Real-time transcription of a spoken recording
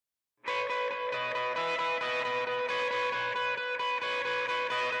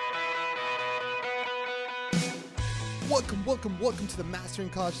Welcome to the Mastering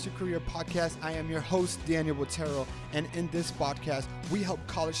College to Career podcast. I am your host, Daniel Botero, and in this podcast, we help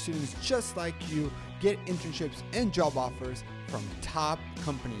college students just like you get internships and job offers from top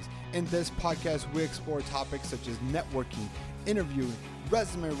companies. In this podcast, we explore topics such as networking, interviewing,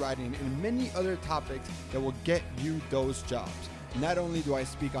 resume writing, and many other topics that will get you those jobs. Not only do I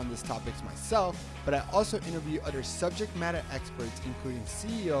speak on these topics myself, but I also interview other subject matter experts, including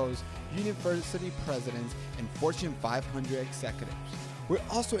CEOs, university presidents, and Fortune 500 executives. We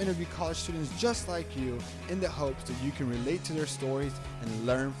also interview college students just like you in the hopes that you can relate to their stories and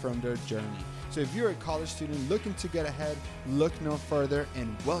learn from their journey. So if you're a college student looking to get ahead, look no further,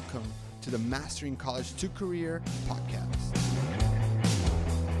 and welcome to the Mastering College to Career podcast.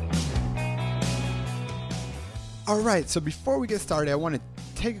 All right, so before we get started, I want to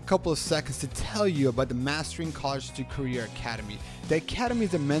take a couple of seconds to tell you about the Mastering College to Career Academy. The Academy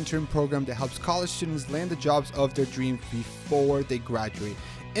is a mentoring program that helps college students land the jobs of their dreams before they graduate.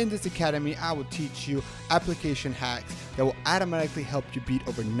 In this academy, I will teach you application hacks that will automatically help you beat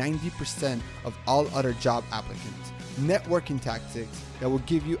over 90% of all other job applicants. Networking tactics that will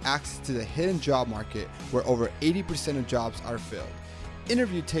give you access to the hidden job market where over 80% of jobs are filled.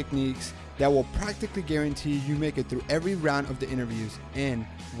 Interview techniques that will practically guarantee you make it through every round of the interviews and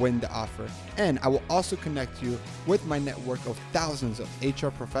win the offer. And I will also connect you with my network of thousands of HR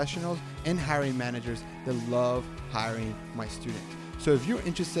professionals and hiring managers that love hiring my students. So if you're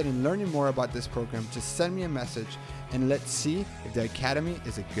interested in learning more about this program, just send me a message and let's see if the Academy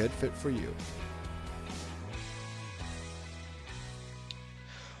is a good fit for you.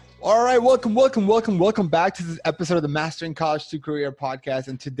 All right, welcome back to this episode of the Mastering College to Career podcast.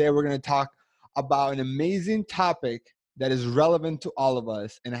 And today we're going to talk about an amazing topic that is relevant to all of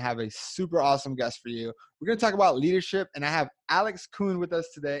us. And I have a super awesome guest for you. We're going to talk about leadership. And I have Alex Kuhn with us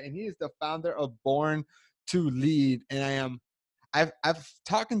today. And he is the founder of Born to Lead. And I've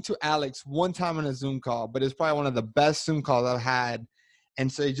talked to Alex one time on a Zoom call, but it's probably one of the best Zoom calls I've had.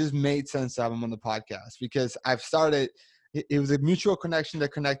 And so it just made sense to have him on the podcast because it was a mutual connection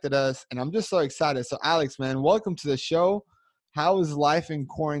that connected us, and I'm just so excited. So, Alex, man, welcome to the show. How is life in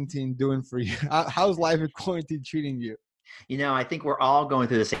quarantine doing for you? How's life in quarantine treating you? You know, I think we're all going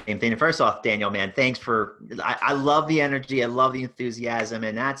through the same thing. And first off, Daniel, man, thanks I love the energy. I love the enthusiasm.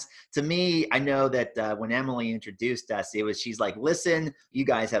 And that's, to me, I know that when Emily introduced us, she's like, listen, you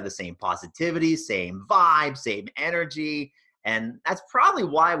guys have the same positivity, same vibe, same energy. And that's probably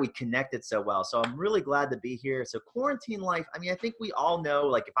why we connected so well. So I'm really glad to be here. So quarantine life, I mean, I think we all know,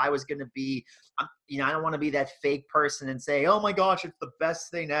 like if I was going to be, I don't want to be that fake person and say, oh my gosh, it's the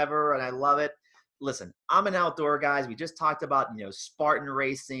best thing ever. And I love it. Listen, I'm an outdoor guy. We just talked about, Spartan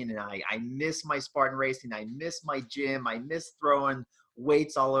racing, and I miss my Spartan racing. I miss my gym. I miss throwing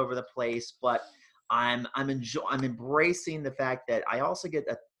weights all over the place, but I'm embracing the fact that I also get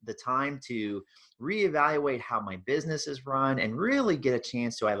the time to reevaluate how my business is run and really get a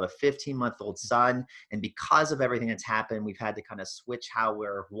chance to. I have a 15-month-old son, and because of everything that's happened, we've had to kind of switch how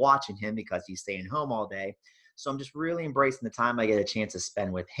we're watching him because he's staying home all day. So I'm just really embracing the time I get a chance to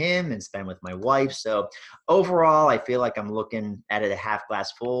spend with him and spend with my wife. So overall, I feel like I'm looking at it a half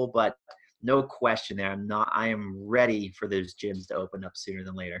glass full, but no question there. I am ready for those gyms to open up sooner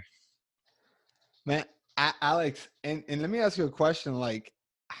than later. Man, Alex, and let me ask you a question. Like,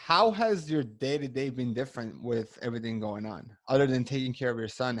 how has your day-to-day been different with everything going on? Other than taking care of your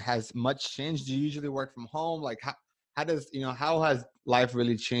son, has much changed? Do you usually work from home? Like, how has life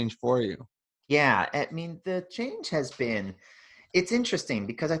really changed for you? Yeah, I mean, the change has been, it's interesting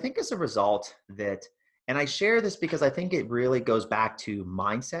because I think as a result that, and I share this because I think it really goes back to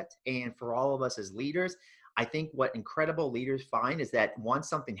mindset. And for all of us as leaders, I think what incredible leaders find is that once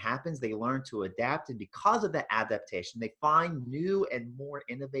something happens, they learn to adapt. And because of that adaptation, they find new and more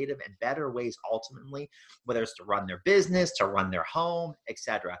innovative and better ways ultimately, whether it's to run their business, to run their home,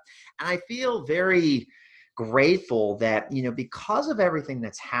 etc. And I feel very grateful that, because of everything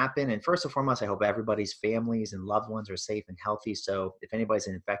that's happened, and first and foremost, I hope everybody's families and loved ones are safe and healthy. So if anybody's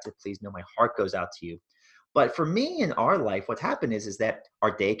infected, please know my heart goes out to you. But for me in our life, what happened is that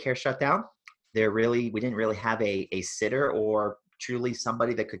our daycare shut down. We didn't really have a sitter or truly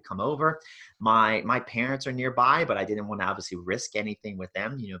somebody that could come over. My parents are nearby, but I didn't want to obviously risk anything with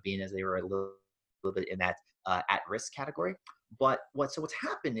them, being as they were a little bit in that at-risk category. But what's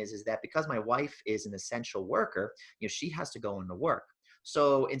happened is that because my wife is an essential worker, she has to go into work.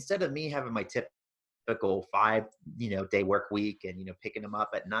 So instead of me having my typical 5 day work week and picking him up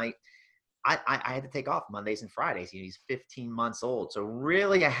at night, I had to take off Mondays and Fridays. He's 15 months old. So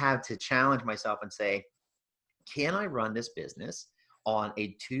really I had to challenge myself and say, can I run this business on a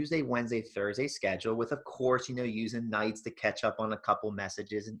Tuesday, Wednesday, Thursday schedule with, of course, using nights to catch up on a couple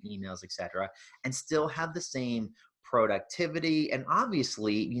messages and emails, etc., and still have the same productivity and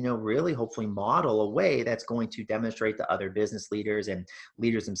obviously, really hopefully model a way that's going to demonstrate to other business leaders and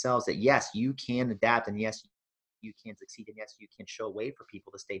leaders themselves that yes, you can adapt and yes, you can succeed and yes, you can show a way for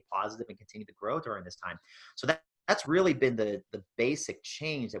people to stay positive and continue to grow during this time. So that's really been the basic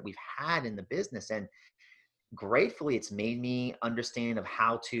change that we've had in the business. And gratefully, it's made me understand of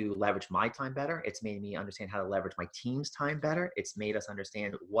how to leverage my time better. It's made me understand how to leverage my team's time better. It's made us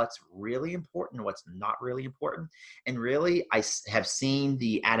understand what's really important and what's not really important. And really, have seen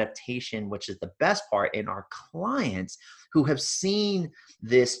the adaptation, which is the best part, in our clients who have seen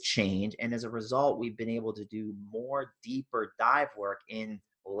this change. And as a result, we've been able to do more deeper dive work in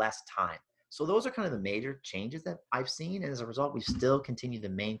less time. So those are kind of the major changes that I've seen. And as a result, we still continue to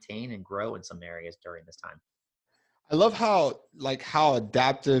maintain and grow in some areas during this time. I love how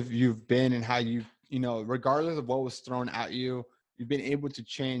adaptive you've been and how regardless of what was thrown at you, you've been able to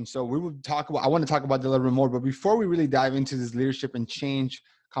change. So I want to talk about that a little bit more, but before we really dive into this leadership and change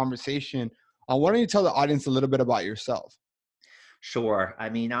conversation, why don't you tell the audience a little bit about yourself? Sure. I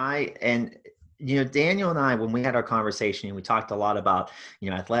mean, Daniel and I, when we had our conversation, we talked a lot about,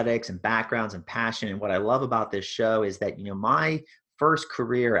 athletics and backgrounds and passion. And what I love about this show is that, my first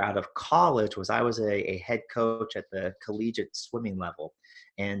career out of college was I was a head coach at the collegiate swimming level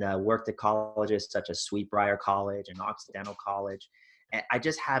and worked at colleges such as Sweetbriar College and Occidental College. And I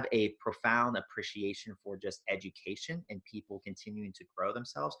just have a profound appreciation for just education and people continuing to grow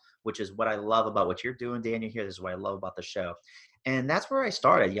themselves, which is what I love about what you're doing, Daniel, here. This is what I love about the show. And that's where I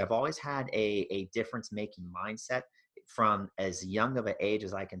started. Yeah, I've always had a difference making mindset from as young of an age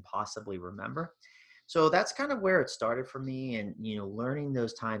as I can possibly remember. So that's kind of where it started for me. And, learning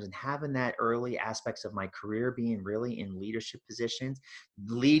those times and having that early aspects of my career being really in leadership positions,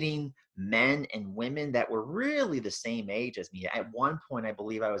 leading men and women that were really the same age as me. At one point, I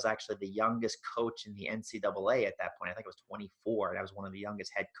believe I was actually the youngest coach in the NCAA at that point. I think I was 24 and I was one of the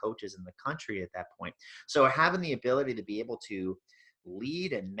youngest head coaches in the country at that point. So having the ability to be able to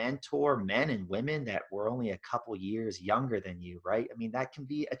lead and mentor men and women that were only a couple years younger than you, right? I mean, that can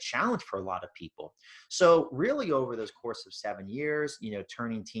be a challenge for a lot of people. So really over those course of 7 years,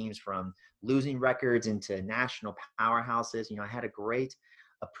 turning teams from losing records into national powerhouses, I had a great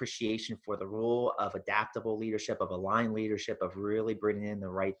appreciation for the role of adaptable leadership, of aligned leadership, of really bringing in the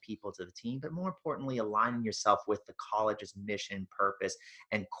right people to the team, but more importantly, aligning yourself with the college's mission, purpose,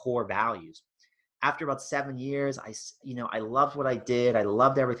 and core values. After about 7 years, I loved what I did. I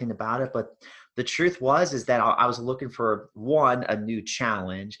loved everything about it. But the truth is that I was looking for, one, a new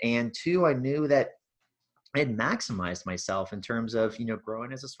challenge, and two, I knew that I had maximized myself in terms of,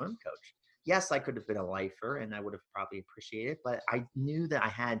 growing as a swim coach. Yes, I could have been a lifer and I would have probably appreciated it, but I knew that I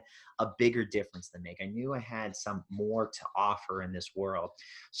had a bigger difference to make. I knew I had some more to offer in this world.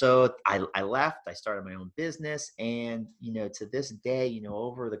 So I left, I started my own business. And, to this day,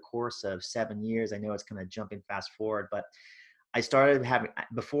 over the course of 7 years, I know it's kind of jumping fast forward, but I started having,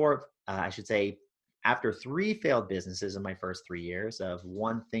 before, I should say, after three failed businesses in my first 3 years of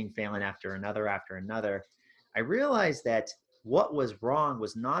one thing failing after another, I realized that what was wrong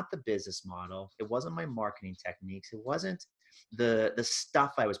was not the business model. It wasn't my marketing techniques. It wasn't the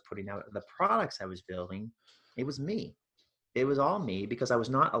stuff I was putting out, the products I was building. It was me. It was all me because I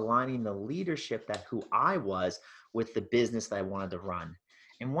was not aligning the leadership that who I was with the business that I wanted to run.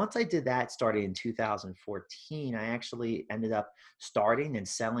 And once I did that, starting in 2014, I actually ended up starting and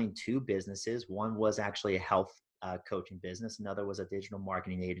selling two businesses. One was actually a health coaching business. Another was a digital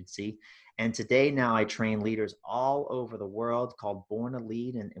marketing agency. And today now I train leaders all over the world called Born to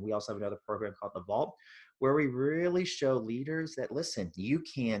Lead. And we also have another program called The Vault, where we really show leaders that, listen, you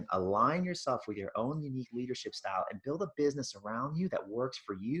can align yourself with your own unique leadership style and build a business around you that works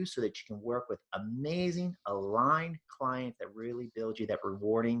for you so that you can work with amazing, aligned clients that really build you that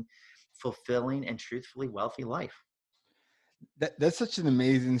rewarding, fulfilling, and truthfully wealthy life. That's such an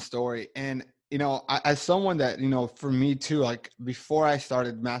amazing story. And, as someone that, for me too, like before I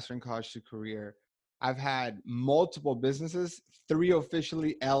started Mastering College to Career, I've had multiple businesses, three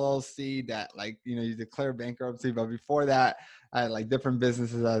officially LLC that you declare bankruptcy. But before that, I had like different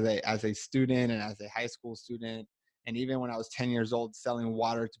businesses as a student and as a high school student. And even when I was 10 years old, selling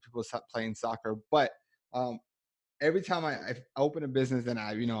water to people playing soccer. But um, every time I open a business and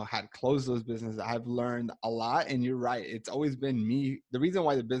I, had closed those businesses, I've learned a lot. And you're right. It's always been me. The reason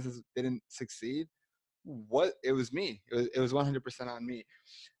why the business didn't succeed, it was me. It was 100% on me.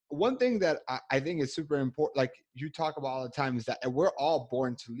 One thing that I think is super important, like you talk about all the time, is that we're all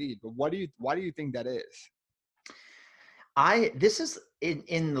born to lead. But why do you think that is? This is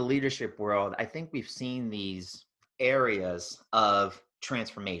in the leadership world. I think we've seen these areas of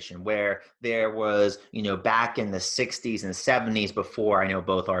transformation where there was, back in the 60s and 70s, before I know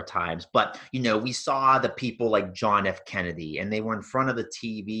both our times, but we saw the people like John F. Kennedy, and they were in front of the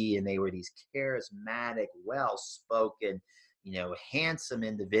TV, and they were these charismatic, well-spoken, handsome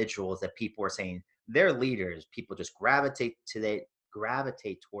individuals that people were saying they're leaders. People just gravitate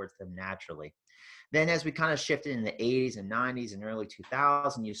towards them naturally. Then, as we kind of shifted in the 80s and 90s and early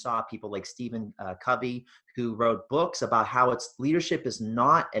 2000s, you saw people like Stephen Covey, who wrote books about how its leadership is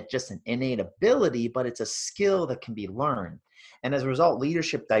not just an innate ability, but it's a skill that can be learned. And as a result,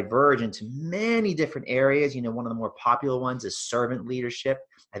 leadership diverged into many different areas. One of the more popular ones is servant leadership.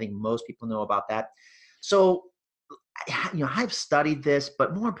 I think most people know about that. So I've studied this,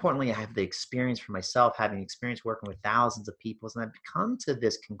 but more importantly, I have the experience for myself, having experience working with thousands of people. And I've come to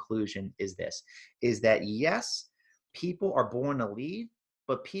this conclusion is that yes, people are born to lead,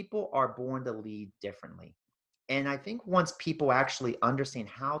 but people are born to lead differently. And I think once people actually understand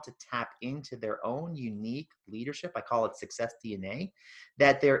how to tap into their own unique leadership, I call it success DNA,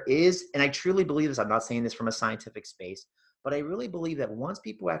 that there is, and I truly believe this, I'm not saying this from a scientific space, but I really believe that once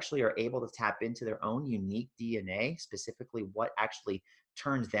people actually are able to tap into their own unique DNA, specifically what actually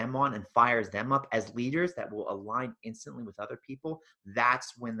turns them on and fires them up as leaders that will align instantly with other people,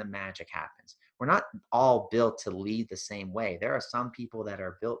 that's when the magic happens. We're not all built to lead the same way. There are some people that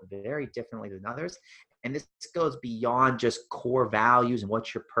are built very differently than others. And this goes beyond just core values and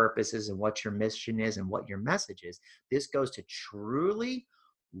what your purpose is and what your mission is and what your message is. This goes to truly,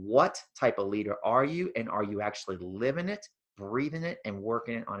 what type of leader are you? And are you actually living it, breathing it, and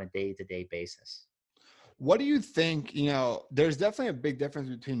working it on a day-to-day basis? What do you think? There's definitely a big difference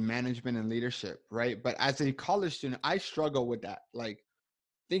between management and leadership, right? But as a college student, I struggle with that. Like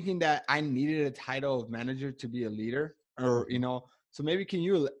thinking that I needed a title of manager to be a leader, or Mhm. so maybe can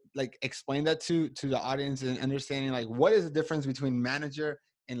you like explain that to the audience, and understanding like what is the difference between manager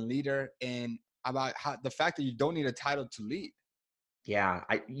and leader, and about how the fact that you don't need a title to lead. Yeah,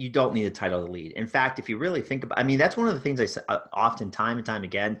 you don't need a title to lead. In fact, if you really think about, I mean, that's one of the things I say often, time and time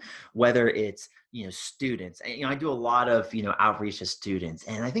again, whether it's, students, and, I do a lot of, outreach to students.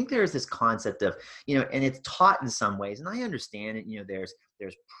 And I think there's this concept of, and it's taught in some ways, and I understand it,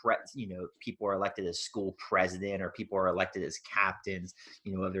 people are elected as school president, or people are elected as captains,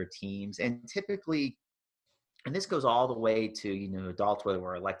 of their teams. And typically, and this goes all the way to adults, whether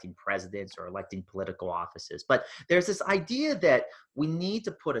we're electing presidents or electing political offices, but there's this idea that we need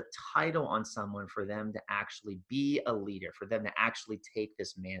to put a title on someone for them to actually be a leader, for them to actually take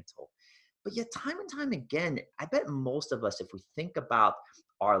this mantle. But yet, time and time again, I bet most of us, if we think about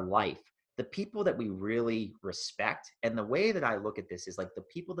our life, the people that we really respect, and the way that I look at this is like the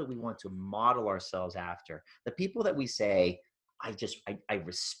people that we want to model ourselves after, the people that we say, I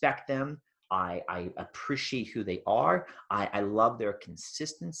respect them, I appreciate who they are. I love their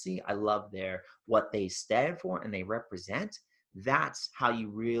consistency. I love what they stand for and they represent. That's how you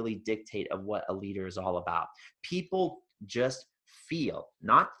really dictate of what a leader is all about. People just feel,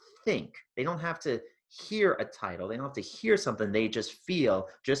 not think. They don't have to hear a title. They don't have to hear something. They just feel,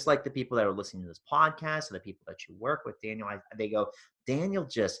 just like the people that are listening to this podcast or the people that you work with, Daniel. They go, Daniel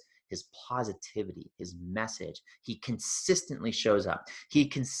just, his positivity, his message, he consistently shows up. He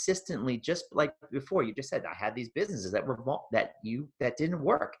consistently, just like before, you just said, I had these businesses that didn't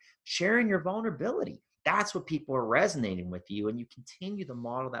work. Sharing your vulnerability. That's what people are resonating with you. And you continue to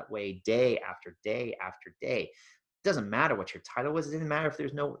model that way day after day after day. It doesn't matter what your title is. It doesn't matter if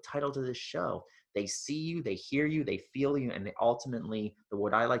there's no title to this show. They see you, they hear you, they feel you, and they ultimately, the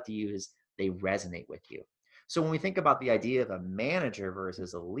word I like to use is they resonate with you. So when we think about the idea of a manager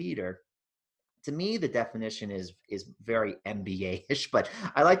versus a leader, to me, the definition is very MBA-ish, but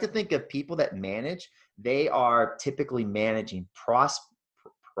I like to think of people that manage. They are typically managing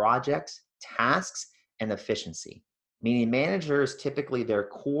projects, tasks, and efficiency. Meaning managers, typically their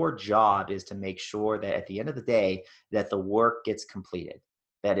core job is to make sure that at the end of the day, that the work gets completed.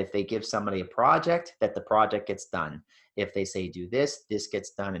 That if they give somebody a project, that the project gets done. If they say do this, this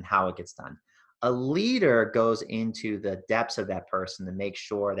gets done, and how it gets done. A leader goes into the depths of that person to make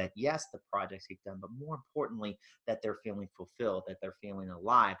sure that yes, the projects get done, but more importantly, that they're feeling fulfilled, that they're feeling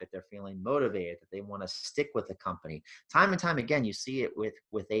alive, that they're feeling motivated, that they want to stick with the company. Time and time again, you see it with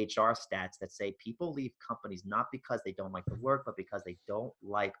HR stats that say people leave companies not because they don't like the work, but because they don't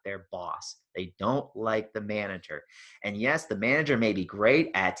like their boss. They don't like the manager. And yes, the manager may be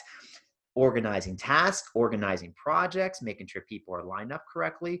great at organizing tasks, organizing projects, making sure people are lined up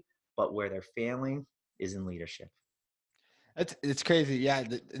correctly, but where they're failing is in leadership. It's crazy. Yeah,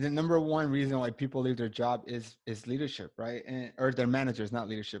 the number one reason why people leave their job is leadership, right? And or their managers, not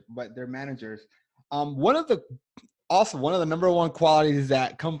leadership, but their managers. One of the Also, one of the number one qualities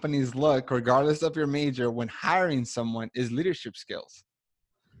that companies look, regardless of your major, when hiring someone is leadership skills.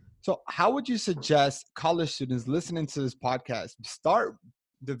 So, how would you suggest college students listening to this podcast start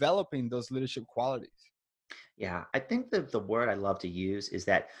developing those leadership qualities? Yeah, I think that the word I love to use is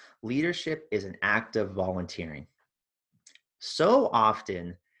that leadership is an act of volunteering. So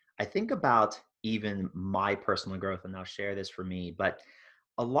often, I think about even my personal growth, and I'll share this for me, but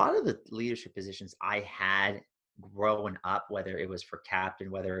a lot of the leadership positions I had growing up, whether it was for captain,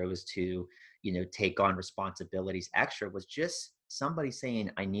 whether it was to, take on responsibilities extra, was just somebody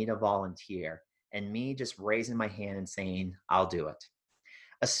saying, I need a volunteer, and me just raising my hand and saying, I'll do it,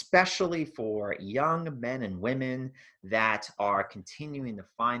 especially for young men and women that are continuing to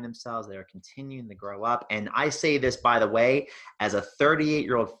find themselves, that are continuing to grow up. And I say this, by the way, as a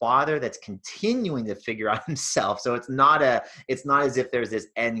 38-year-old father that's continuing to figure out himself. So it's not as if there's this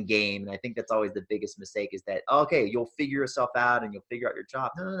end game. And I think that's always the biggest mistake, is that, okay, you'll figure yourself out and you'll figure out your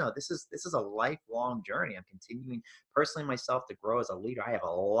job. No, no, no. This is a lifelong journey. I'm continuing personally myself to grow as a leader. I have a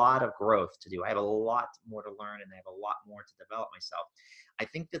lot of growth to do. I have a lot more to learn, and I have a lot more to develop myself. I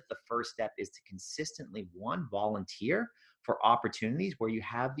think that the first step is to consistently, one, volunteer for opportunities where you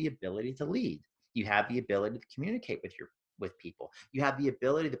have the ability to lead. You have the ability to communicate with people. You have the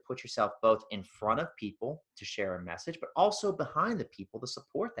ability to put yourself both in front of people to share a message, but also behind the people to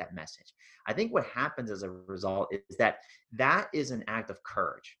support that message. I think what happens as a result is that that is an act of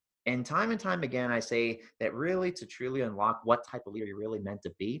courage. And time again, I say that really, to truly unlock what type of leader you're really meant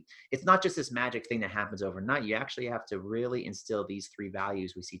to be, it's not just this magic thing that happens overnight. You actually have to really instill these three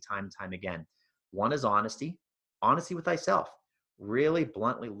values we see time and time again. One is honesty, honesty with thyself, really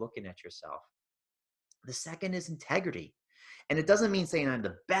bluntly looking at yourself. The second is integrity. And it doesn't mean saying I'm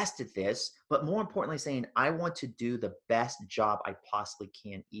the best at this, but more importantly, saying I want to do the best job I possibly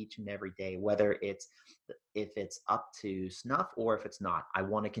can each and every day, whether it's if it's up to snuff or if it's not. I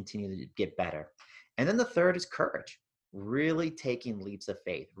want to continue to get better. And then the third is courage. Really taking leaps of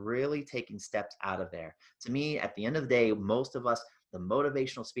faith, really taking steps out of there. To me, at the end of the day, most of us, the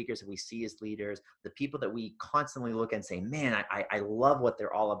motivational speakers that we see as leaders, the people that we constantly look at and say, man, I love what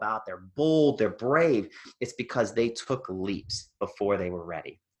they're all about. They're bold, they're brave. It's because they took leaps before they were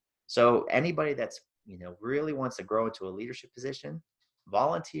ready. So anybody that's, really wants to grow into a leadership position,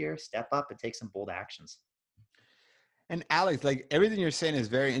 volunteer, step up, and take some bold actions. And Alex, like everything you're saying is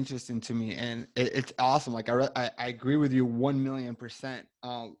very interesting to me, and it's awesome. Like I agree with you 1,000,000%.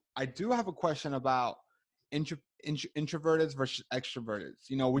 I do have a question about introverted versus extroverted.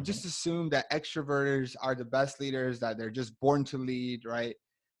 We Mhm. just assume that extroverts are the best leaders, that they're just born to lead, right?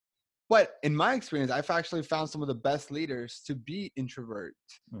 But in my experience, I've actually found some of the best leaders to be introverts.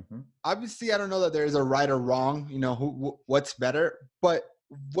 Mhm. Obviously, I don't know that there is a right or wrong, what's better, but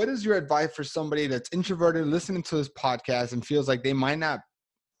what is your advice for somebody that's introverted listening to this podcast and feels like they might not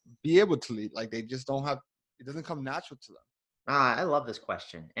be able to lead, like they just don't have, it doesn't come natural to them? I love this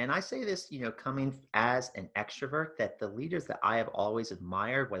question. And I say this, coming as an extrovert, that the leaders that I have always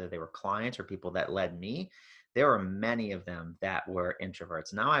admired, whether they were clients or people that led me, there are many of them that were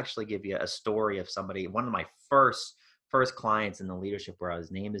introverts. And I'll actually give you a story of somebody, one of my first clients in the leadership world.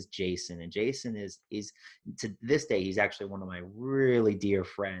 His name is Jason. And Jason is to this day, he's actually one of my really dear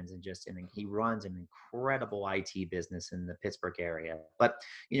friends, and he runs an incredible IT business in the Pittsburgh area. But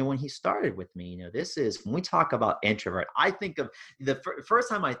when he started with me, this is when we talk about introvert. I think of the first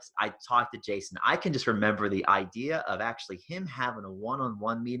time I talked to Jason, I can just remember the idea of actually him having a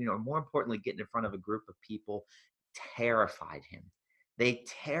one-on-one meeting, or more importantly, getting in front of a group of people, terrified him. It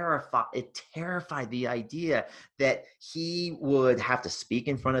terrified the idea that he would have to speak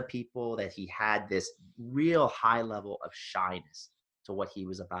in front of people, that he had this real high level of shyness to what he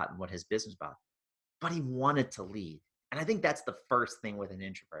was about and what his business was about, but he wanted to lead. And I think that's the first thing with an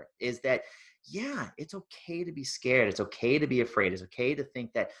introvert, is that, yeah, it's okay to be scared. It's okay to be afraid. It's okay to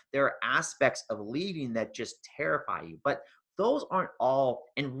think that there are aspects of leading that just terrify you. But those aren't all,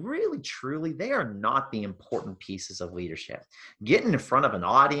 and really, truly, they are not the important pieces of leadership. Getting in front of an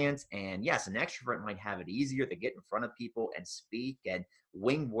audience, and yes, an extrovert might have it easier to get in front of people and speak and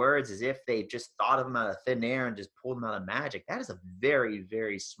wing words as if they've just thought of them out of thin air and just pulled them out of magic. That is a very,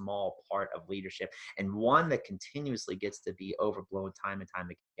 very small part of leadership, and one that continuously gets to be overblown time and time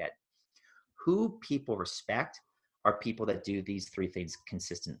again. Who people respect are people that do these three things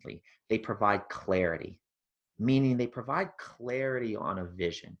consistently. They provide clarity, meaning they provide clarity on a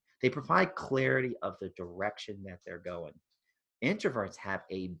vision. They provide clarity of the direction that they're going. Introverts have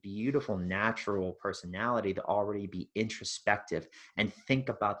a beautiful natural personality to already be introspective and think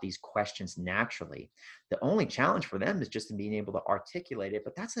about these questions naturally. The only challenge for them is just in being able to articulate it,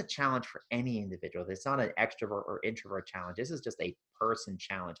 but that's a challenge for any individual. It's not an extrovert or introvert challenge. This is just a person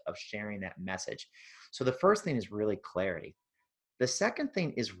challenge of sharing that message. So the first thing is really clarity. The second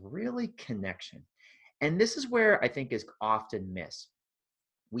thing is really connection. And this is where I think is often missed.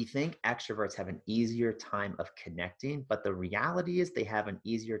 We think extroverts have an easier time of connecting, but the reality is they have an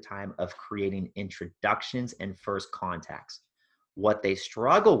easier time of creating introductions and first contacts. What they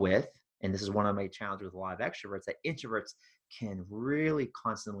struggle with, and this is one of my challenges with a lot of extroverts, that introverts can really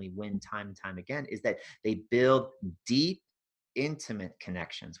constantly win time and time again, is that they build deep, intimate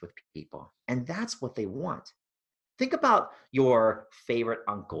connections with people. And that's what they want. Think about your favorite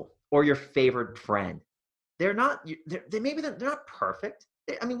uncle or your favorite friend. They're not, they're not perfect.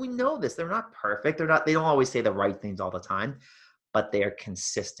 I mean, we know this. They're not perfect. They don't always say the right things all the time, but they are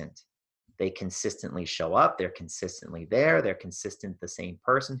consistent. They consistently show up. They're consistently there. They're consistent, the same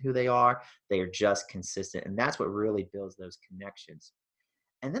person who they are. They are just consistent. And that's what really builds those connections.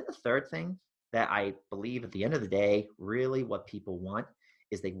 And then the third thing that I believe at the end of the day, really what people want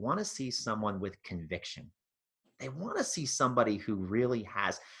is they want to see someone with conviction. They want to see somebody who really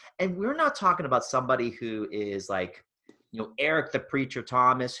has, and we're not talking about somebody who is like, Eric the Preacher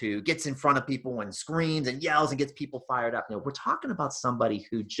Thomas, who gets in front of people and screams and yells and gets people fired up. No, we're talking about somebody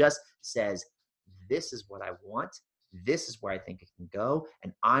who just says, this is what I want. This is where I think it can go.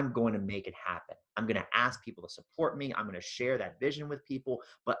 And I'm going to make it happen. I'm going to ask people to support me. I'm going to share that vision with people,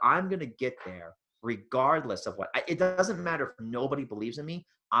 but I'm going to get there regardless of it doesn't matter if nobody believes in me.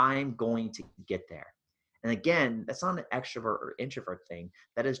 I'm going to get there. And again, that's not an extrovert or introvert thing.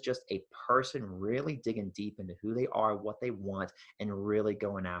 That is just a person really digging deep into who they are, what they want, and really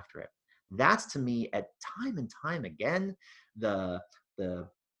going after it. That's, to me, at time and time again, the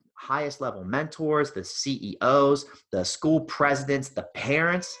highest level mentors, the CEOs, the school presidents, the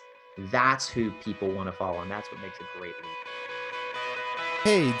parents. That's who people want to follow, and that's what makes a great leader.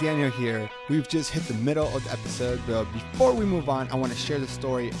 Hey, Daniel here. We've just hit the middle of the episode, but before we move on, I want to share the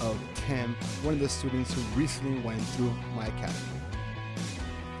story of Tim, one of the students who recently went through my academy.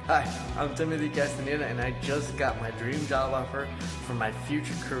 Hi, I'm Timothy Castaneda, and I just got my dream job offer for my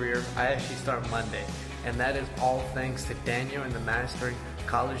future career. I actually start Monday, and that is all thanks to Daniel and the Mastering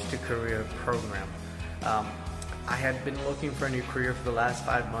College to Career program. I had been looking for a new career for the last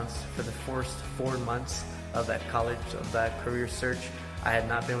 5 months. For the first 4 months of that career search, I had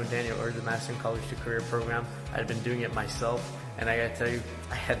not been with Daniel or the Mastering College to Career program. I had been doing it myself, and I gotta tell you,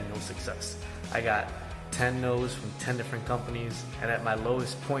 I had no success. I got 10 no's from 10 different companies, and at my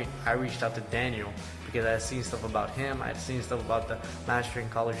lowest point, I reached out to Daniel because I had seen stuff about him. I had seen stuff about the Mastering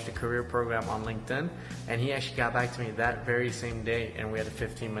College to Career program on LinkedIn, and he actually got back to me that very same day, and we had a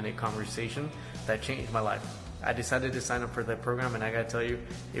 15-minute conversation that changed my life. I decided to sign up for that program, and I gotta tell you,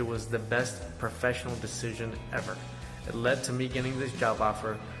 it was the best professional decision ever. It led to me getting this job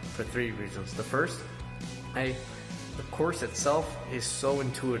offer for 3 reasons. The first, the course itself is so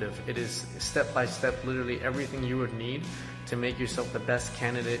intuitive. It is step by step, literally everything you would need to make yourself the best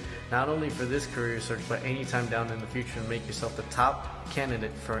candidate, not only for this career search, but anytime down in the future, and make yourself the top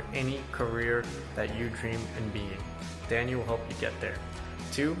candidate for any career that you dream in being. Daniel will help you get there.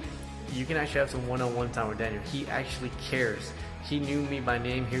 2, you can actually have some one-on-one time with Daniel. He actually cares. He knew me by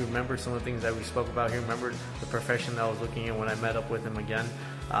name. He remembered some of the things that we spoke about. He remembered the profession that I was looking at when I met up with him again.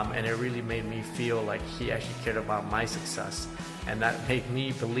 And it really made me feel like he actually cared about my success. And that made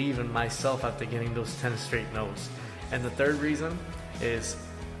me believe in myself after getting those 10 straight no's. And the third reason is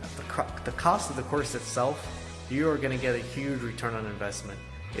the cost of the course itself. You are going to get a huge return on investment.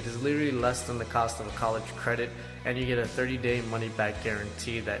 It is literally less than the cost of a college credit, and you get a 30-day money-back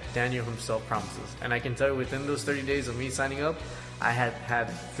guarantee that Daniel himself promises. And I can tell you, within those 30 days of me signing up, I had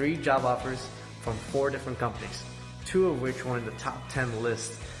 3 job offers from 4 different companies, 2 of which were in the top 10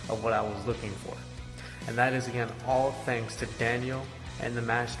 list of what I was looking for. And that is, again, all thanks to Daniel and the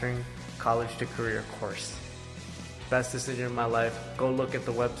Mastering College to Career course. Best decision of my life. Go look at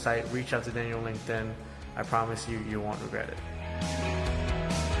the website, reach out to Daniel on LinkedIn. I promise you, you won't regret it.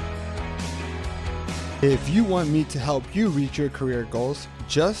 If you want me to help you reach your career goals,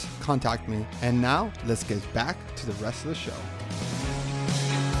 just contact me. And now, let's get back to the rest of the show.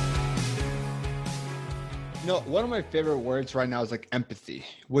 One of my favorite words right now is like empathy.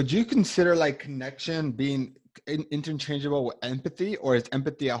 Would you consider like connection being interchangeable with empathy, or is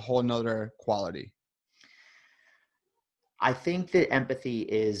empathy a whole nother quality? I think that empathy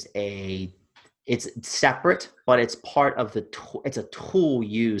it's separate, but it's part of it's a tool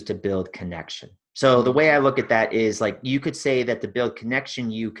used to build connection. So the Mm. way I look at that is like, you could say that to build connection,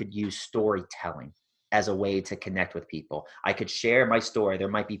 you could use storytelling as a way to connect with people. I could share my story. There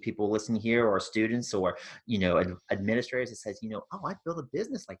might be people listening here or students or, administrators that says, oh, I built a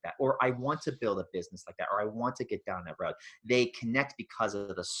business like that, or I want to build a business like that, or I want to get down that road. They connect because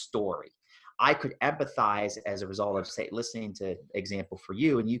of the story. I could empathize as a result of, say, listening to example for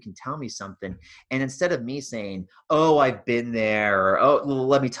you, and you can tell me something. And instead of me saying, oh, I've been there, or, oh, well,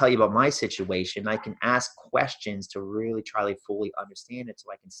 let me tell you about my situation, I can ask questions to really try to fully understand it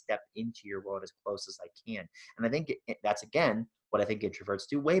so I can step into your world as close as I can. And I think that's, again, what I think introverts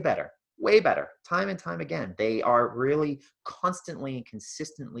do way better, time and time again. They are really constantly and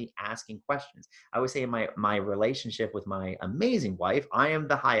consistently asking questions. I would say in my relationship with my amazing wife, I am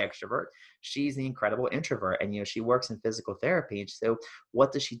the high extrovert. She's the incredible introvert. And, she works in physical therapy. And so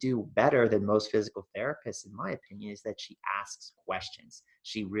what does she do better than most physical therapists, in my opinion, is that she asks questions.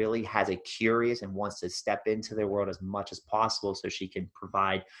 She really has a curious and wants to step into their world as much as possible so she can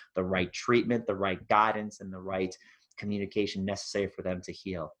provide the right treatment, the right guidance, and the right communication necessary for them to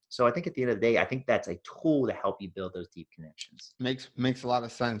heal. So I think at the end of the day, I think that's a tool to help you build those deep connections. Makes a lot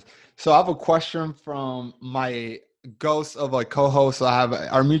of sense. So I have a question from my ghost of a co-host. I have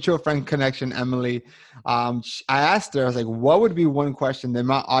our mutual friend connection, Emily. I asked her, I was like, what would be one question that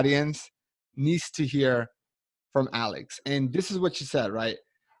my audience needs to hear from Alex? And this is what she said, right?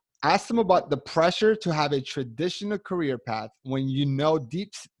 Ask them about the pressure to have a traditional career path when you know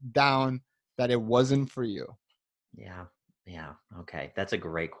deep down that it wasn't for you. Yeah. Yeah. Okay. That's a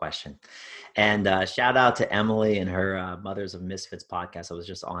great question. And shout out to Emily and her Mothers of Misfits podcast. I was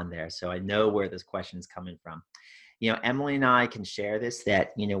just on there. So I know where this question is coming from. Emily and I can share this,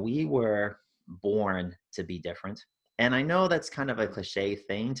 that, we were born to be different. And I know that's kind of a cliche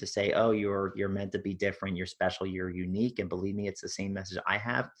thing to say, oh, you're meant to be different. You're special. You're unique. And believe me, it's the same message I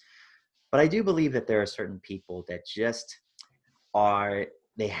have. But I do believe that there are certain people that just are,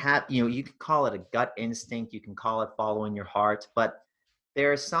 they have, you can call it a gut instinct, you can call it following your heart, but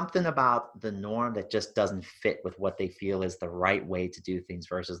there's something about the norm that just doesn't fit with what they feel is the right way to do things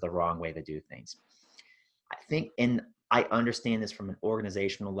versus the wrong way to do things. I think, and I understand this from an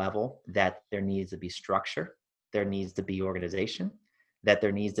organizational level, that there needs to be structure, there needs to be organization, that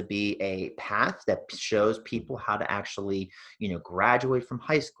there needs to be a path that shows people how to actually, graduate from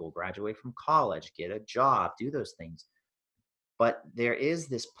high school, graduate from college, get a job, do those things. But there is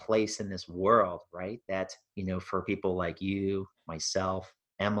this place in this world, right? That, for people like you, myself,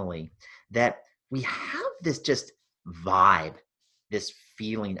 Emily, that we have this just vibe, this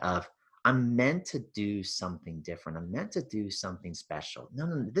feeling of, I'm meant to do something different. I'm meant to do something special.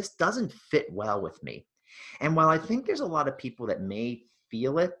 No, this doesn't fit well with me. And while I think there's a lot of people that may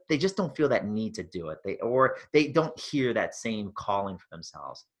feel it, they just don't feel that need to do it. They don't hear that same calling for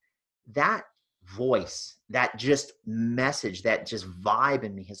themselves. That voice, that just message, that just vibe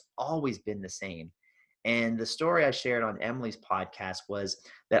in me has always been the same. And the story I shared on Emily's podcast was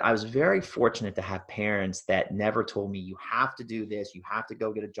that I was very fortunate to have parents that never told me, you have to do this, you have to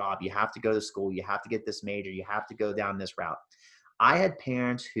go get a job, you have to go to school, you have to get this major, you have to go down this route. I had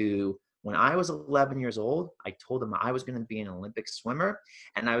parents who, when I was 11 years old, I told them I was going to be an Olympic swimmer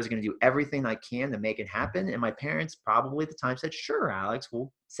and I was going to do everything I can to make it happen. And my parents probably at the time said, sure, Alex,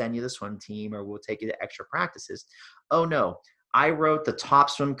 we'll send you the swim team or we'll take you to extra practices. Oh no, I wrote the top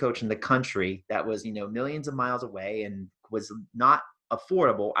swim coach in the country that was, millions of miles away and was not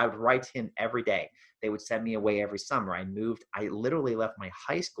affordable. I would write him every day. They would send me away every summer. I literally left my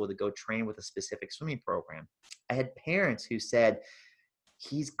high school to go train with a specific swimming program. I had parents who said,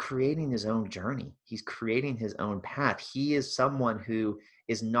 he's creating his own journey. He's creating his own path. He is someone who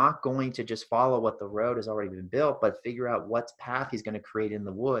is not going to just follow what the road has already been built, but figure out what path he's going to create in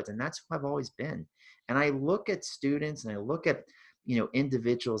the woods. And that's who I've always been. And I look at students and I look at,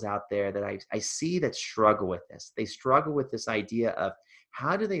 individuals out there that I see that struggle with this. They struggle with this idea of,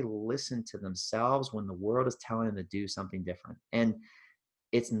 how do they listen to themselves when the world is telling them to do something different? And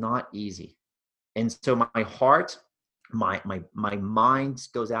it's not easy. And so my heart, my mind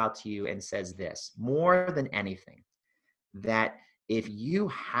goes out to you and says this, more than anything, that if you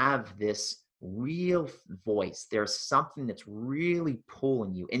have this real voice, there's something that's really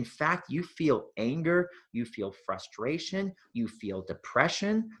pulling you. In fact, you feel anger, you feel frustration, you feel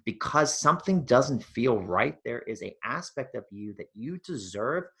depression because something doesn't feel right. There is an aspect of you that you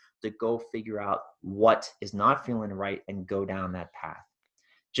deserve to go figure out what is not feeling right and go down that path.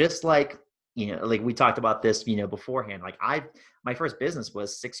 Just like, like we talked about this, beforehand, like my first business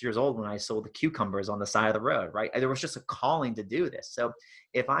was 6 years old when I sold the cucumbers on the side of the road, right? There was just a calling to do this. So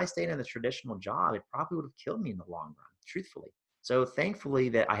if I stayed in the traditional job, it probably would have killed me in the long run, truthfully. So thankfully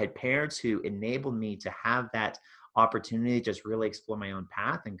that I had parents who enabled me to have that opportunity to just really explore my own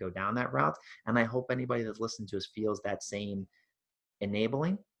path and go down that route. And I hope anybody that's listening to us feels that same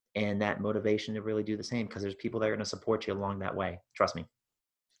enabling and that motivation to really do the same, because there's people that are going to support you along that way. Trust me.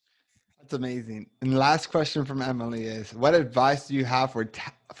 That's amazing. And the last question from Emily is, what advice do you have for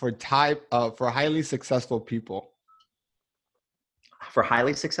highly successful people? For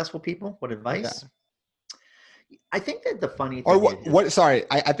highly successful people, what Yeah. advice? I think that the funny Or thing is, what sorry,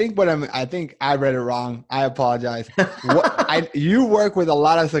 I think I read it wrong. I apologize. You work with a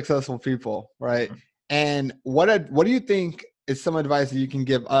lot of successful people, right? And what do you think is some advice that you can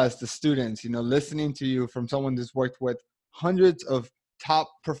give us, the students, listening to you from someone who's worked with hundreds of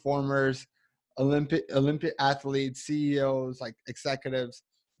top performers, Olympic athletes, CEOs, like executives?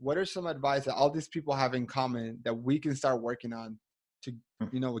 What are some advice that all these people have in common that we can start working on to,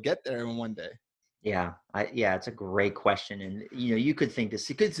 get there in one day? yeah, it's a great question. And, you could think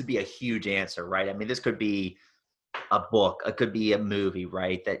it could be a huge answer, right? I mean, this could be a book, it could be a movie,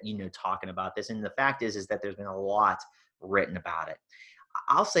 right? That, talking about this. And the fact is that there's been a lot written about it.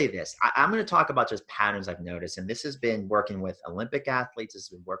 I'll say this. I'm going to talk about just patterns I've noticed. And this has been working with Olympic athletes. This has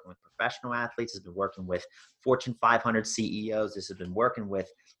been working with professional athletes. This has been working with Fortune 500 CEOs. This has been working with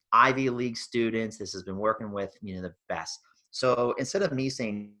Ivy League students. This has been working with, the best. So instead of me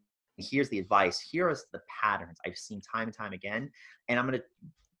saying, here's the advice, here are the patterns I've seen time and time again. And I'm going to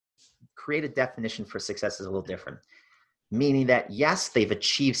create a definition for success is a little different. Meaning that, yes, they've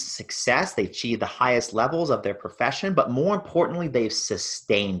achieved success, they've achieved the highest levels of their profession, but more importantly, they've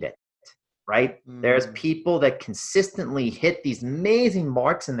sustained it, right? There's people that consistently hit these amazing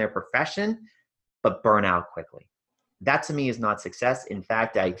marks in their profession, but burn out quickly. That to me is not success. In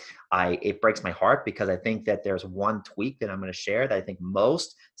fact, it breaks my heart, because I think that there's one tweak that I'm going to share that I think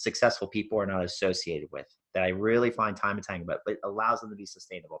most successful people are not associated with, that I really find time and time, but it allows them to be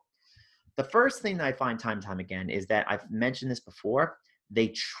sustainable. The first thing that I find time and time again is that, I've mentioned this before, they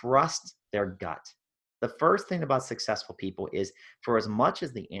trust their gut. The first thing about successful people is, for as much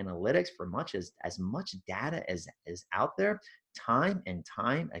as the analytics, for as much data as is out there, time and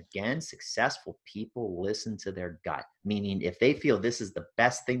time again, successful people listen to their gut. Meaning, if they feel this is the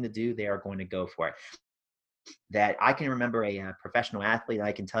best thing to do, they are going to go for it. That I can remember a professional athlete,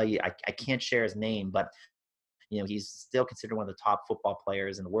 I can tell you, I can't share his name, but he's still considered one of the top football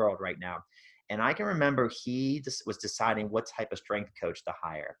players in the world right now. And I can remember he just was deciding what type of strength coach to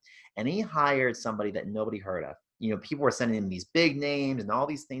hire. And he hired somebody that nobody heard of. People were sending him these big names and all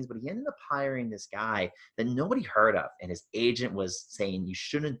these things, but he ended up hiring this guy that nobody heard of. And his agent was saying, you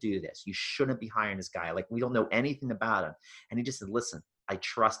shouldn't do this. You shouldn't be hiring this guy. Like, we don't know anything about him. And he just said, listen, I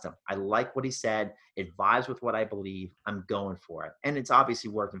trust him. I like what he said. It vibes with what I believe. I'm going for it. And it's obviously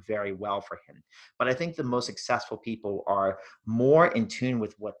worked very well for him. But I think the most successful people are more in tune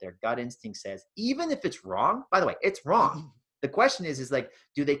with what their gut instinct says, even if it's wrong. By the way, it's wrong. The question is like,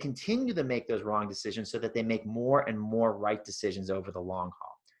 do they continue to make those wrong decisions so that they make more and more right decisions over the long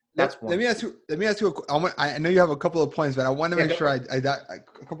haul? That's one. Let me ask you. I know you have a couple of points, but I want to make sure I got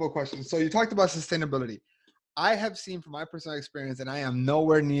a couple of questions. So you talked about sustainability. I have seen from my personal experience, and I am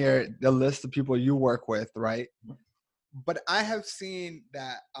nowhere near the list of people you work with, right? But I have seen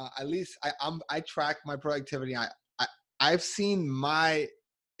that at least I track my productivity. I've seen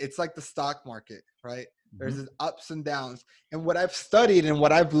it's like the stock market, right? There's this ups and downs. And what I've studied and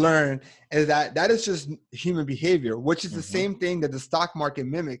what I've learned is that is just human behavior, which is the same thing that the stock market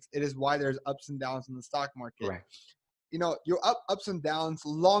mimics. It is why there's ups and downs in the stock market. Right. Your ups and downs,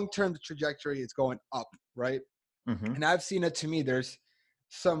 long-term, the trajectory is going up, right? And I've seen it. To me, there's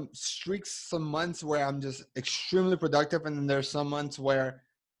some streaks, some months where I'm just extremely productive. And then there's some months where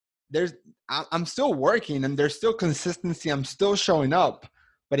I'm still working and there's still consistency. I'm still showing up,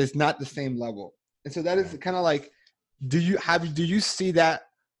 but it's not the same level. And so that is kind of like, do you see that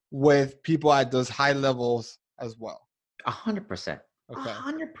with people at those high levels as well? 100%. Okay.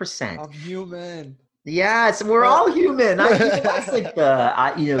 100%. I'm human. Yes, we're all human. That's like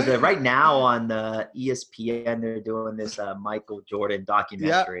the right now on the ESPN, they're doing this Michael Jordan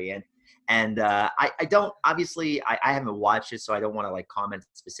documentary, and I don't, obviously I haven't watched it, so I don't want to like comment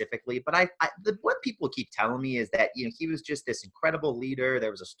specifically, but what people keep telling me is that he was just this incredible leader. There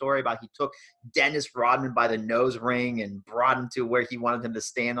was a story about he took Dennis Rodman by the nose ring and brought him to where he wanted him to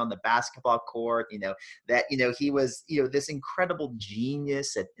stand on the basketball court. That he was this incredible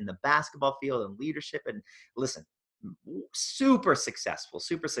genius in the basketball field and leadership. And listen, super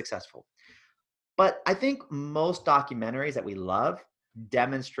successful. But I think most documentaries that we love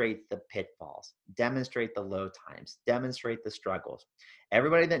demonstrate the pitfalls, demonstrate the low times, demonstrate the struggles.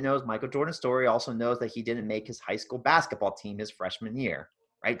 Everybody that knows Michael Jordan's story also knows that he didn't make his high school basketball team his freshman year,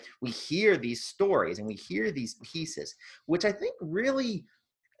 right? We hear these stories and we hear these pieces, which I think really,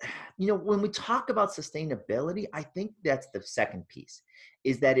 when we talk about sustainability, I think that's the second piece,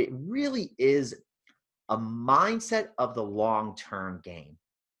 is that it really is a mindset of the long-term game.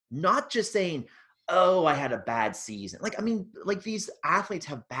 Not just saying, oh, I had a bad season. Like these athletes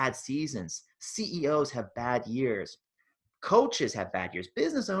have bad seasons. CEOs have bad years. Coaches have bad years.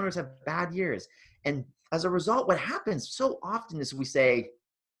 Business owners have bad years. And as a result, what happens so often is we say,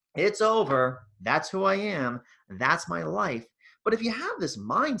 it's over. That's who I am. That's my life. But if you have this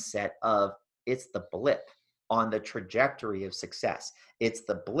mindset of it's the blip on the trajectory of success, it's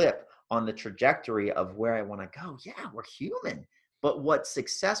the blip on the trajectory of where I want to go. Yeah, we're human. But what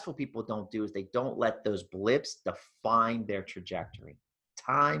successful people don't do is they don't let those blips define their trajectory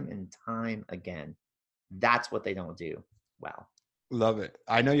time and time again. That's what they don't do well. Love it.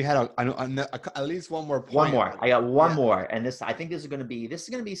 I know you had at least one more point. One more. I got one more. And I think this is going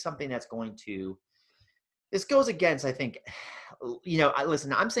to be something that's going to, this goes against, I think,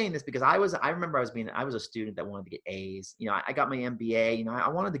 listen, I'm saying this because I remember I was a student that wanted to get A's. I got my MBA. I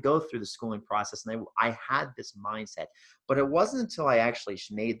wanted to go through the schooling process, and I had this mindset. But it wasn't until I actually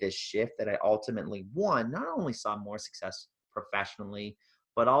made this shift that I ultimately, not only saw more success professionally,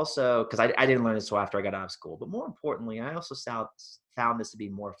 but also because I didn't learn this until after I got out of school. But more importantly, I also found this to be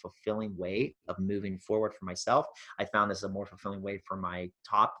a more fulfilling way of moving forward for myself. I found this a more fulfilling way for my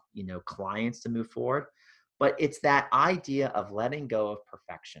top, clients to move forward. But it's that idea of letting go of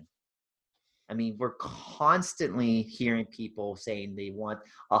perfection. I mean, we're constantly hearing people saying they want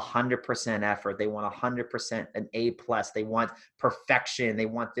 100% effort. They want 100% an A+. They want perfection. They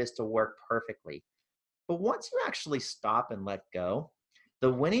want this to work perfectly. But once you actually stop and let go,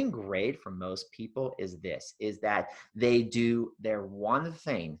 the winning grade for most people is that they do their one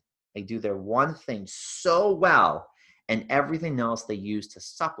thing. They do their one thing so well, and everything else they use to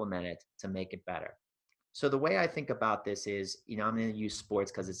supplement it to make it better. So the way I think about this is, I'm going to use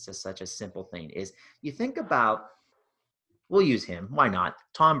sports because it's just such a simple thing, is you think about, we'll use him. Why not?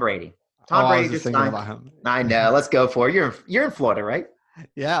 Tom Brady. Tom Brady just thinking about him. I know. Let's go for it. You're in Florida, right?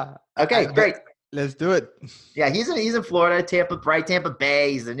 Yeah. Okay, great. Let's do it. Yeah, he's in Florida, Tampa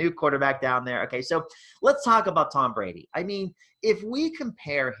Bay. He's the new quarterback down there. Okay, so let's talk about Tom Brady. I mean, if we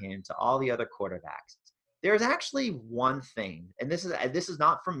compare him to all the other quarterbacks, there's actually one thing, and this is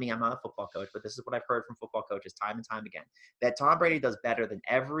not from me. I'm not a football coach, but this is what I've heard from football coaches time and time again, that Tom Brady does better than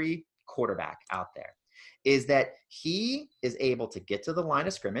every quarterback out there, is that he is able to get to the line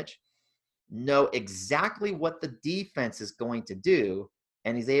of scrimmage, know exactly what the defense is going to do,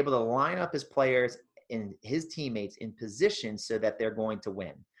 and he's able to line up his players and his teammates in position so that they're going to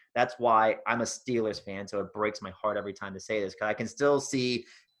win. That's why I'm a Steelers fan, so it breaks my heart every time to say this, because I can still see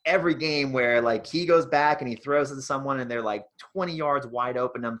every game where like he goes back and he throws it to someone and they're like 20 yards wide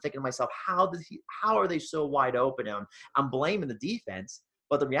open. I'm thinking to myself, how are they so wide open? I'm blaming the defense,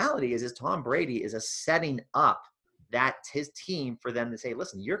 but the reality is Tom Brady is setting up that his team for them to say,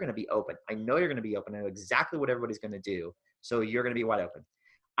 listen, you're going to be open. I know you're going to be open. I know exactly what everybody's going to do. So you're going to be wide open.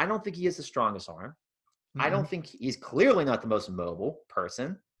 I don't think he has the strongest arm. Mm-hmm. I don't think he's clearly not the most mobile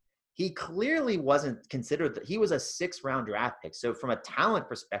person. He clearly wasn't considered that he was a 6th-round draft pick. So from a talent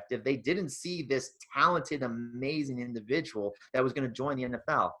perspective, they didn't see this talented, amazing individual that was going to join the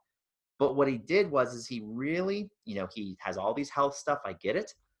NFL. But what he did was he really, he has all these health stuff. I get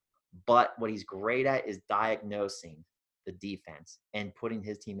it. But what he's great at is diagnosing the defense and putting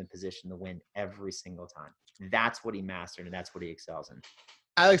his team in position to win every single time. That's what he mastered, and that's what he excels in.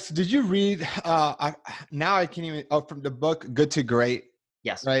 Alex, did you read, I can't even, from the book Good to Great?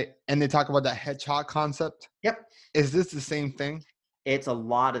 Yes. Right? And they talk about that hedgehog concept? Yep. Is this the same thing? It's a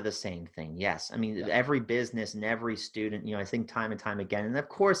lot of the same thing. Yes. I mean, every business and every student, I think time and time again. And of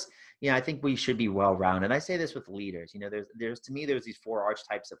course, I think we should be well-rounded. I say this with leaders, there's these 4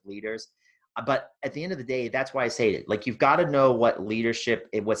 archetypes of leaders. But at the end of the day, that's why I say it. Like, you've got to know what leadership,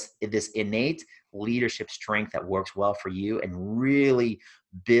 what's this innate leadership strength that works well for you, and really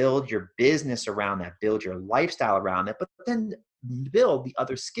build your business around that, build your lifestyle around it, but then build the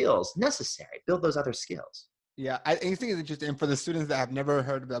other skills necessary, build those other skills. Yeah, I think it's interesting. And for the students that have never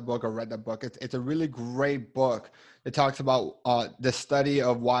heard of that book or read that book, it's a really great book. It talks about the study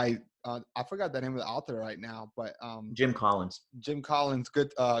of why, I forgot the name of the author right now, but Jim Collins,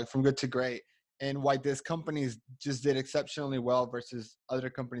 good from Good to Great, and why these companies just did exceptionally well versus other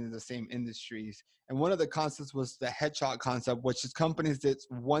companies in the same industries. And one of the concepts was the hedgehog concept, which is companies did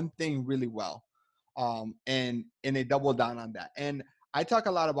one thing really well, and they doubled down on that. And I talk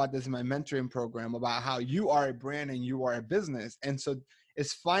a lot about this in my mentoring program about how you are a brand and you are a business. And so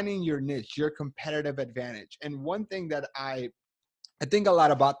it's finding your niche, your competitive advantage. And one thing that I think a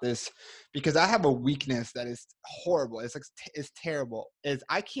lot about this because I have a weakness that is horrible. It's like, it's terrible. Is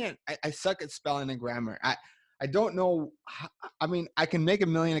I suck at spelling and grammar. I don't know. I mean, I can make a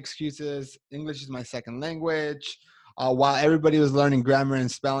million excuses. English is my second language. While everybody was learning grammar and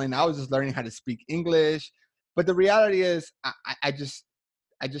spelling, I was just learning how to speak English. But the reality is,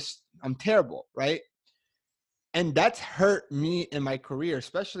 I'm terrible, right? And that's hurt me in my career,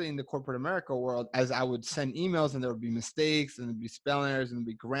 especially in the corporate America world, as I would send emails and there would be mistakes and there'd be spelling errors and there'd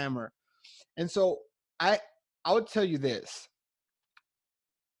be grammar. And so I I would tell you this.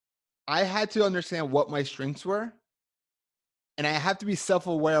 I had to understand what my strengths were, and I have to be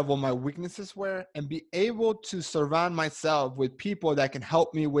self-aware of what my weaknesses were and be able to surround myself with people that can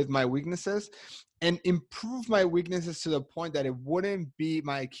help me with my weaknesses and improve my weaknesses to the point that it wouldn't be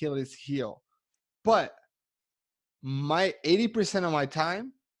my Achilles heel. But my 80% of my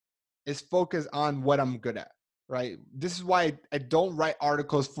time is focused on what I'm good at, right? This is why I don't write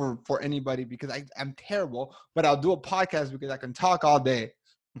articles for anybody because I'm terrible, but I'll do a podcast because I can talk all day.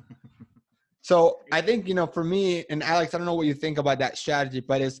 So I think, for me and Alex, I don't know what you think about that strategy,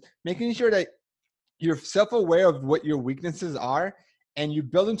 but it's making sure that you're self-aware of what your weaknesses are and you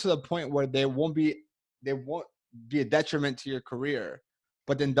build them to the point where they won't be a detriment to your career,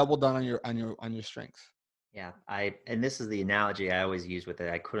 but then double down on your strengths. Yeah, and this is the analogy I always use with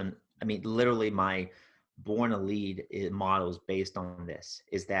it. Literally my Born a Lead model is based on this,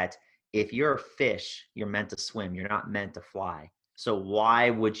 is that if you're a fish, you're meant to swim, you're not meant to fly. So why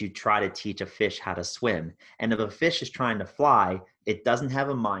would you try to teach a fish how to swim? And if a fish is trying to fly, it doesn't have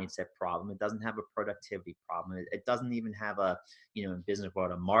a mindset problem. It doesn't have a productivity problem. It doesn't even have in business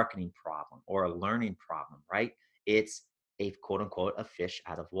world, a marketing problem or a learning problem, right? It's a quote unquote, a fish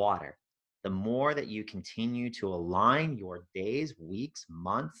out of water. The more that you continue to align your days, weeks,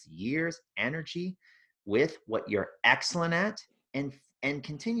 months, years, energy with what you're excellent at and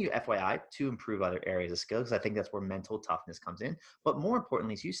continue, FYI, to improve other areas of skills, because I think that's where mental toughness comes in. But more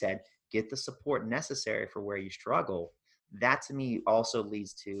importantly, as you said, get the support necessary for where you struggle. That to me also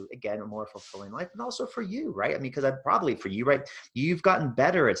leads to, again, a more fulfilling life, and also for you, right? I mean, because probably for you, right? You've gotten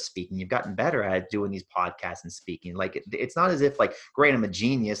better at speaking. You've gotten better at doing these podcasts and speaking. Like, it's not as if like, great, I'm a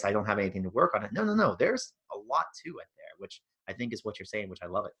genius, I don't have anything to work on it. No. There's a lot to it there, which I think is what you're saying, which I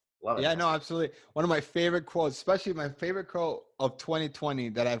love it. Love it. Yeah, no, absolutely. One of my favorite quotes, especially my favorite quote of 2020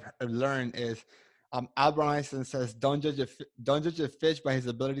 that I've learned is Albert Einstein says, don't judge a fish by his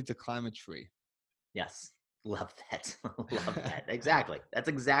ability to climb a tree. Yes. Love that. Love that. Exactly. That's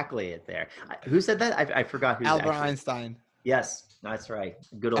exactly it there. Who said that? I forgot who. Albert Einstein. Yes, that's right.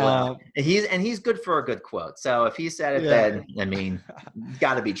 Good old he's good for a good quote. So if he said it, then it's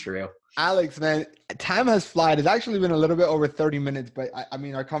got to be true. Alex, man, time has flied. It's actually been a little bit over 30 minutes, but I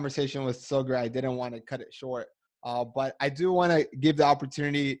mean, our conversation was so great. I didn't want to cut it short. But I do want to give the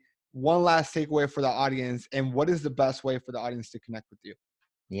opportunity, one last takeaway for the audience. And what is the best way for the audience to connect with you?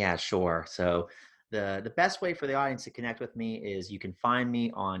 Yeah, sure. So the best way for the audience to connect with me is you can find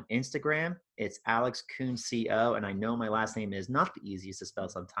me on Instagram. It's Alex Kuhn CO. And I know my last name is not the easiest to spell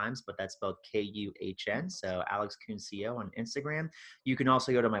sometimes, but that's spelled Kuhn. So Alex Kuhn CO on Instagram. You can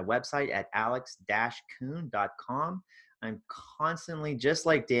also go to my website at alex-kuhn.com. I'm constantly, just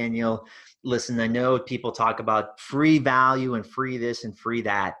like Daniel, listen, I know people talk about free value and free this and free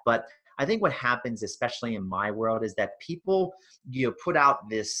that, but I think what happens, especially in my world, is that people, put out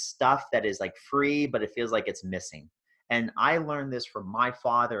this stuff that is like free, but it feels like it's missing. And I learned this from my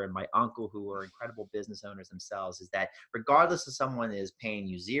father and my uncle, who are incredible business owners themselves, is that regardless of someone is paying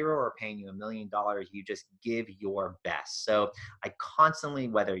you $0 or paying you $1 million, you just give your best. So I constantly,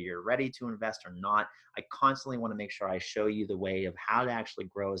 whether you're ready to invest or not, I constantly want to make sure I show you the way of how to actually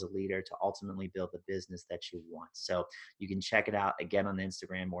grow as a leader to ultimately build the business that you want. So you can check it out again on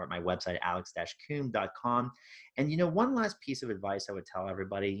Instagram or at my website, alex-kuhn.com. And, one last piece of advice I would tell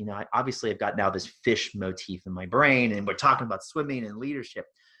everybody, I've got now this fish motif in my brain, and we're talking about swimming and leadership,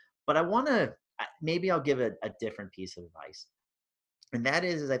 but maybe I'll give a different piece of advice. And that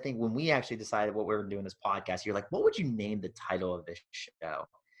is I think when we actually decided what we were doing this podcast, you're like, what would you name the title of this show?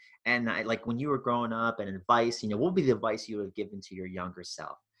 And like when you were growing up, and advice, what would be the advice you would have given to your younger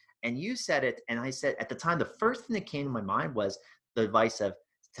self? And you said it. And I said, at the time, the first thing that came to my mind was the advice of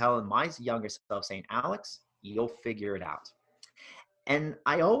telling my younger self, saying, Alex, you'll figure it out. And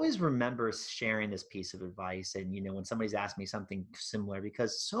I always remember sharing this piece of advice. And, when somebody's asked me something similar,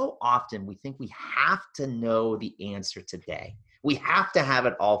 because so often we think we have to know the answer today. We have to have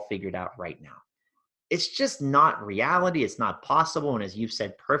it all figured out right now. It's just not reality. It's not possible. And as you've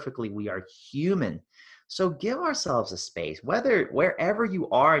said perfectly, we are human. So give ourselves a space, wherever you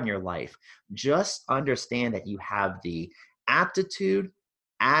are in your life, just understand that you have the aptitude,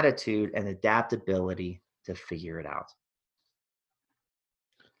 attitude, and adaptability to figure it out.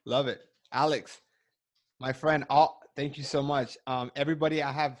 Love it. Alex, my friend, thank you so much. Everybody,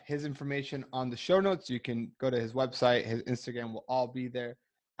 I have his information on the show notes. You can go to his website. His Instagram will all be there.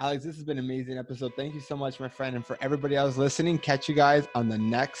 Alex, this has been an amazing episode. Thank you so much, my friend. And for everybody else listening, catch you guys on the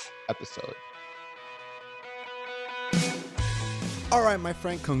next episode. All right, my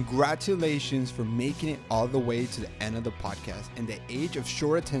friend, congratulations for making it all the way to the end of the podcast. In the age of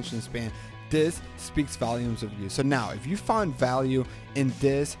short attention span, this speaks volumes of you. So now, if you found value in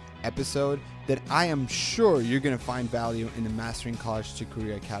this episode, then I am sure you're going to find value in the Mastering College to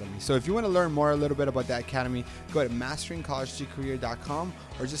Career Academy. So if you want to learn more a little bit about that academy, go to masteringcollegetocareer.com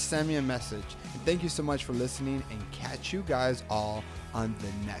or just send me a message. And thank you so much for listening, and catch you guys all on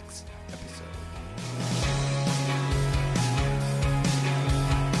the next episode.